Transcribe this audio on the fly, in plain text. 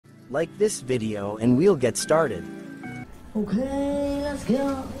Like this video and we'll get started. Okay, let's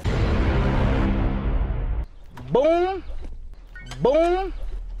go. Boom! Boom!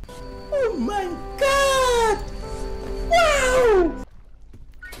 Oh my god! Wow!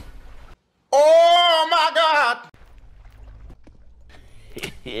 Oh my god!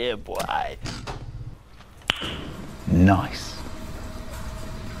 Yeah, boy. Nice.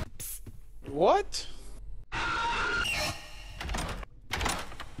 What?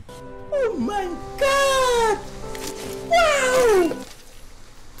 Oh my god! Wow!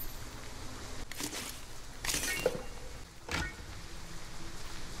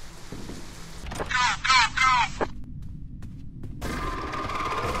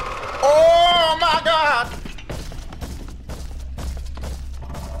 Oh my god!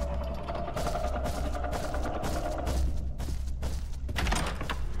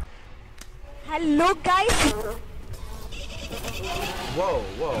 Hello guys. Whoa,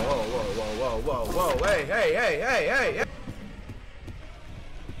 whoa, whoa, whoa, whoa, whoa, whoa, whoa, hey, hey, hey, hey, hey, hey.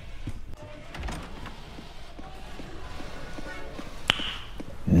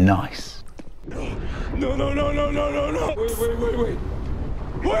 Nice. No, no, no, no, no, no, no. Wait, wait, wait, wait.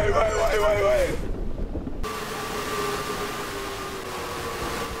 Wait, wait, wait, wait, wait.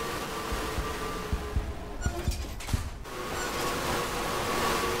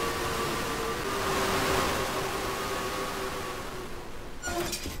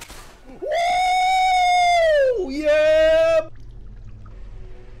 Woo! Yeah!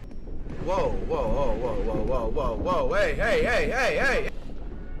 Whoa, whoa, whoa, whoa, whoa, whoa, whoa, whoa, hey, hey, hey, hey, hey.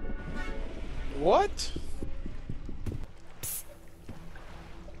 What?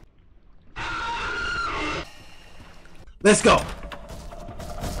 Let's go!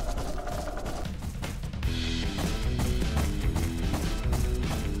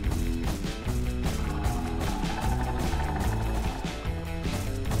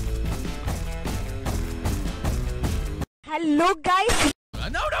 Hello guys.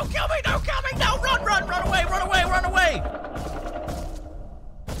 No, don't kill me, don't kill me, no, run, run, run away, run away, run away.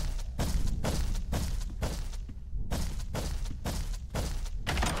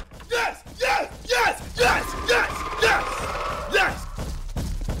 Yes, yes, yes, yes, yes, yes, yes.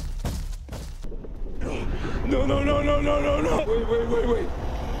 No, no, no, no, no, no, no. Wait, wait, wait, wait.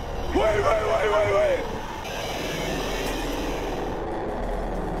 Wait, wait, wait, wait, wait.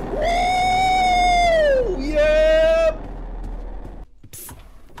 Woo! Yeah!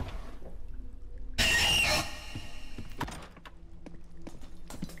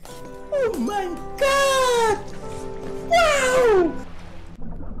 Oh my god! Wow!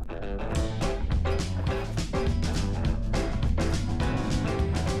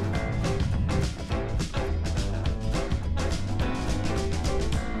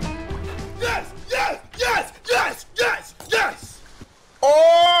 Yes, yes, yes, yes, yes, yes!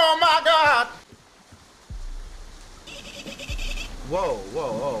 Oh my god! Whoa,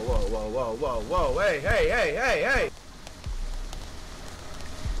 whoa, whoa, whoa, whoa, whoa, whoa, whoa, hey, hey, hey, hey, hey!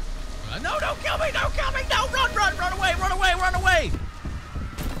 No, don't kill me, don't kill me, no, run, run, run away, run away, run away!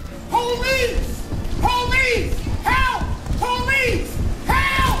 Police! Police! Help! Police!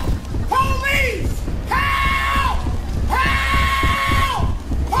 Help! Police! Help! Help!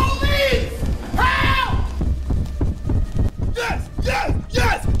 Police! Help! Yes! Yes!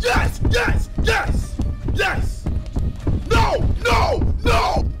 Yes! Yes! Yes! Yes! Yes! No! No!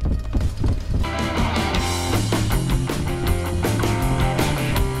 No!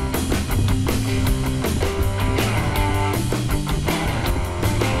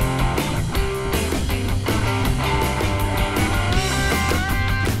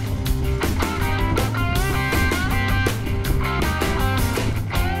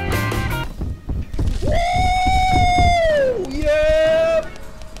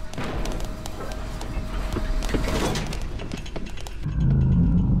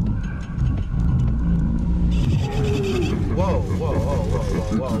 Whoa, whoa, whoa, whoa,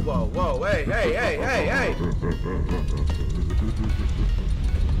 whoa, whoa, whoa, whoa, hey, hey, hey, hey, hey!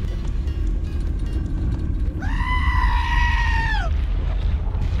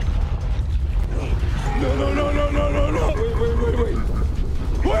 No, no, no, no, no, no, no! Wait, wait, wait, wait!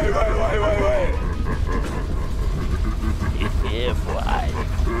 Wait, wait, wait, wait, wait! Yeah, boy.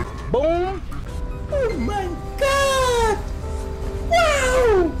 Boom! Oh my god!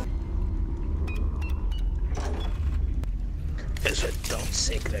 Wow! Eso es top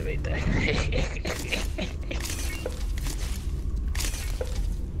secret, ¿viste?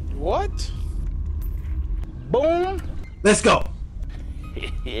 What? Boom! Let's go.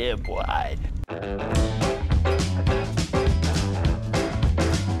 Yeah, boy.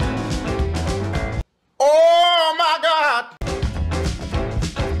 Oh my God!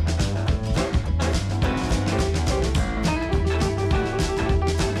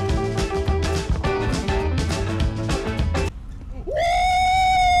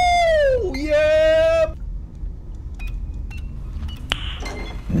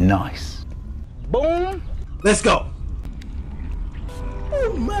 Nice. Boom. Let's go.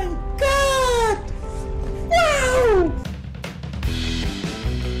 Oh my God! Wow!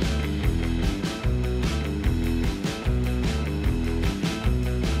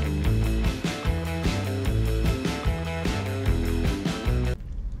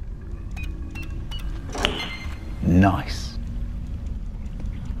 Nice.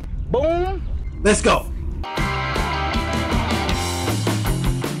 Boom. Let's go.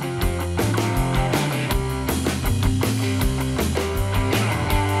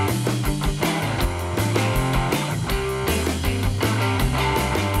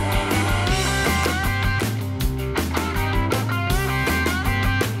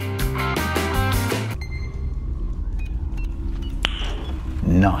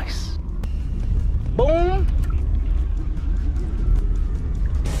 Nice. Boom.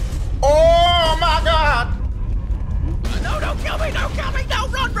 Oh my God! No, don't kill me, don't kill me, no,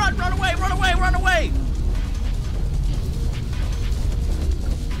 run, run, run away, run away, run away.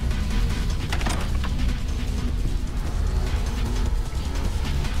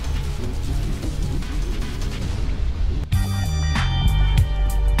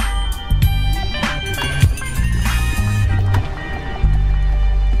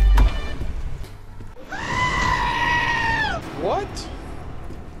 What?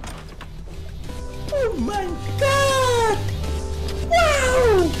 Oh my God!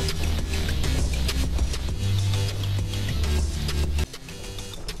 Wow!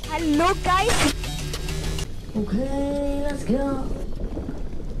 Hello guys. Okay, let's go.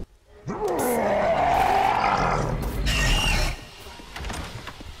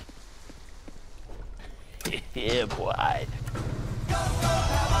 Yeah, boy.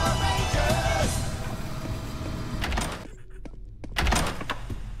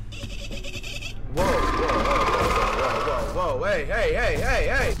 Whoa,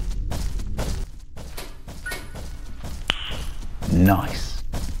 hey. Nice.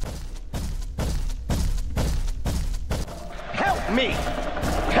 Help me!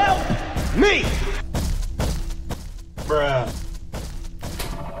 Help me! Bruh.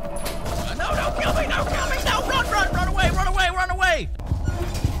 No, don't kill me, don't kill me, no, run, run, run away, run away, run away.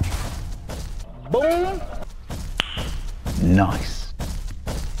 Boom. Nice.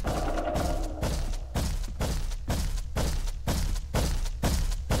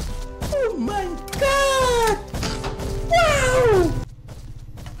 Oh my God! Wow!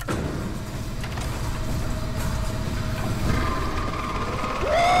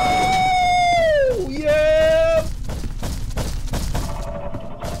 Oh, yeah!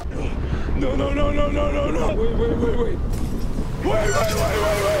 No. Wait.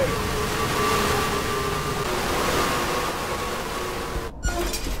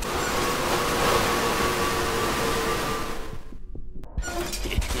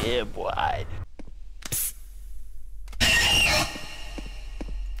 Yeah, boy.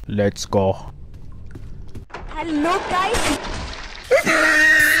 Let's go. Hello guys.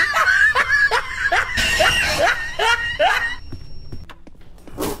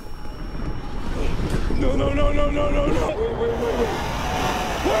 No.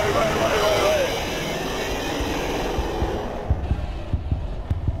 Wait.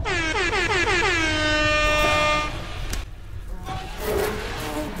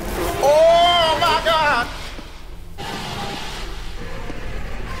 Oh my God!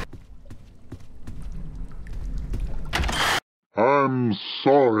 I'm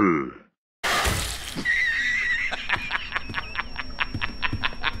sorry.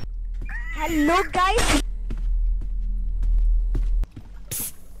 Hello guys.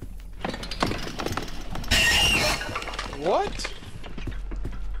 What?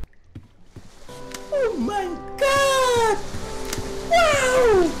 Oh my God!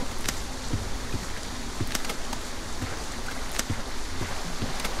 Wow!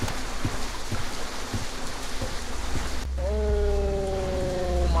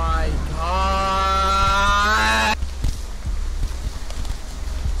 Oh my God!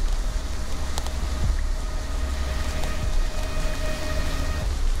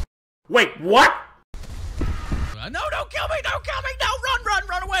 Wait, what? No, don't kill me, no,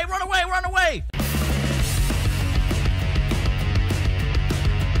 run away, run away.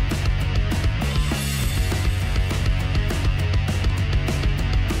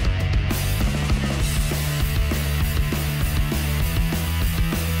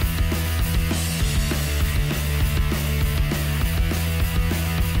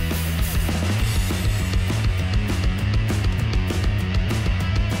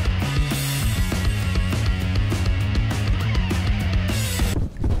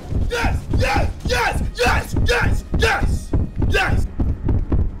 Yes!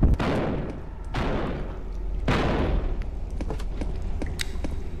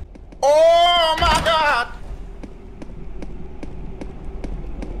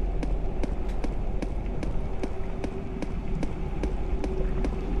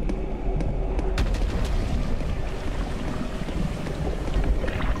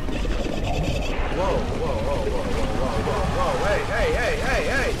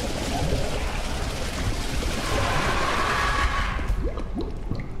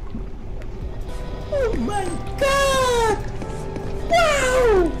 my God!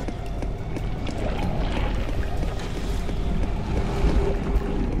 Wow!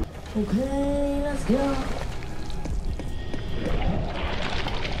 Okay, let's go.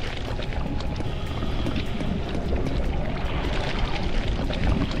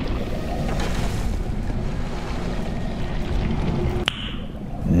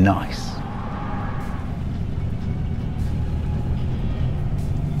 Nice.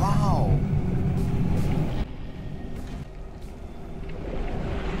 Wow.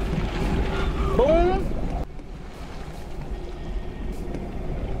 Boom.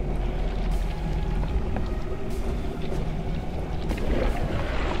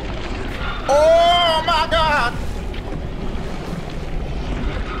 Oh my God.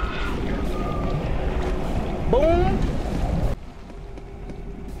 Boom.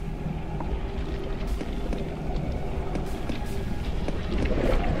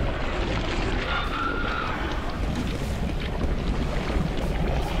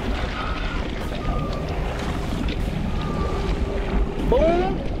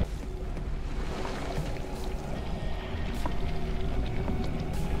 Boom.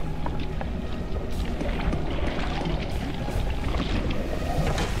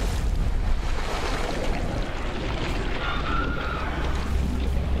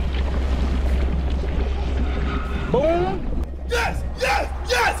 Boom. Yes, yes,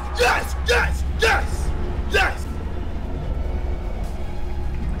 yes, yes, yes, yes, yes.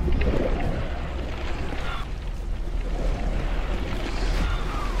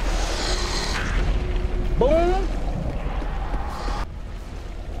 Boom.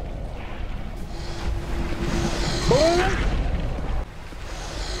 Boom.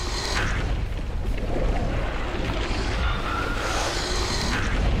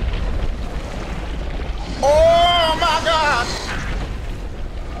 Oh my God.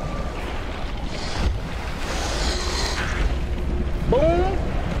 Boom.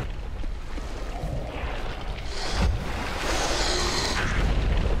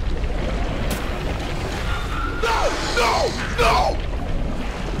 No, no, no.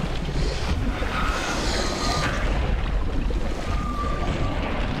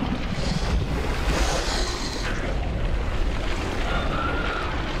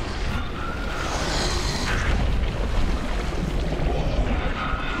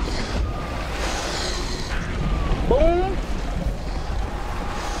 Boom.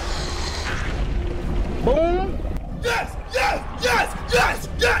 Boom. Yes, yes, yes, yes,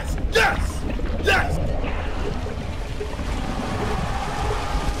 yes, yes, yes.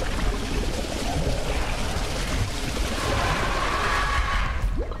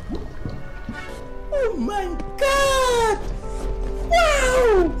 Oh my God!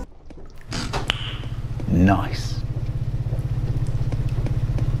 Wow! Nice.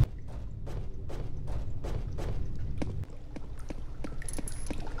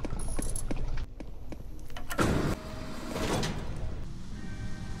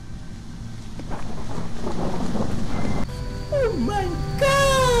 Oh my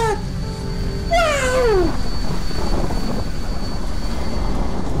God! Wow!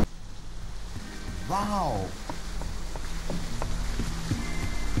 Wow.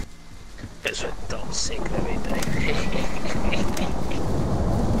 Eso es toxic de verdad.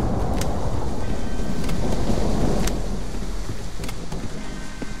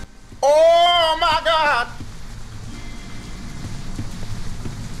 Oh my God.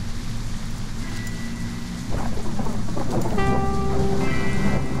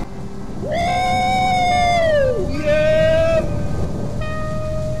 Woo! Yeah.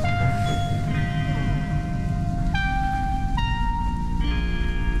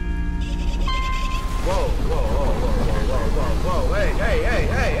 Whoa, whoa, whoa, whoa, whoa, whoa, whoa, hey, hey, hey,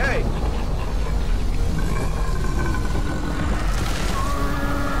 hey, hey.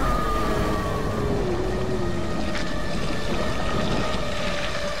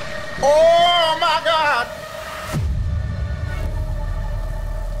 Oh my God.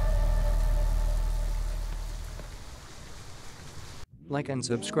 Like and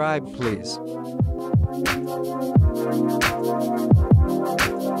subscribe, please.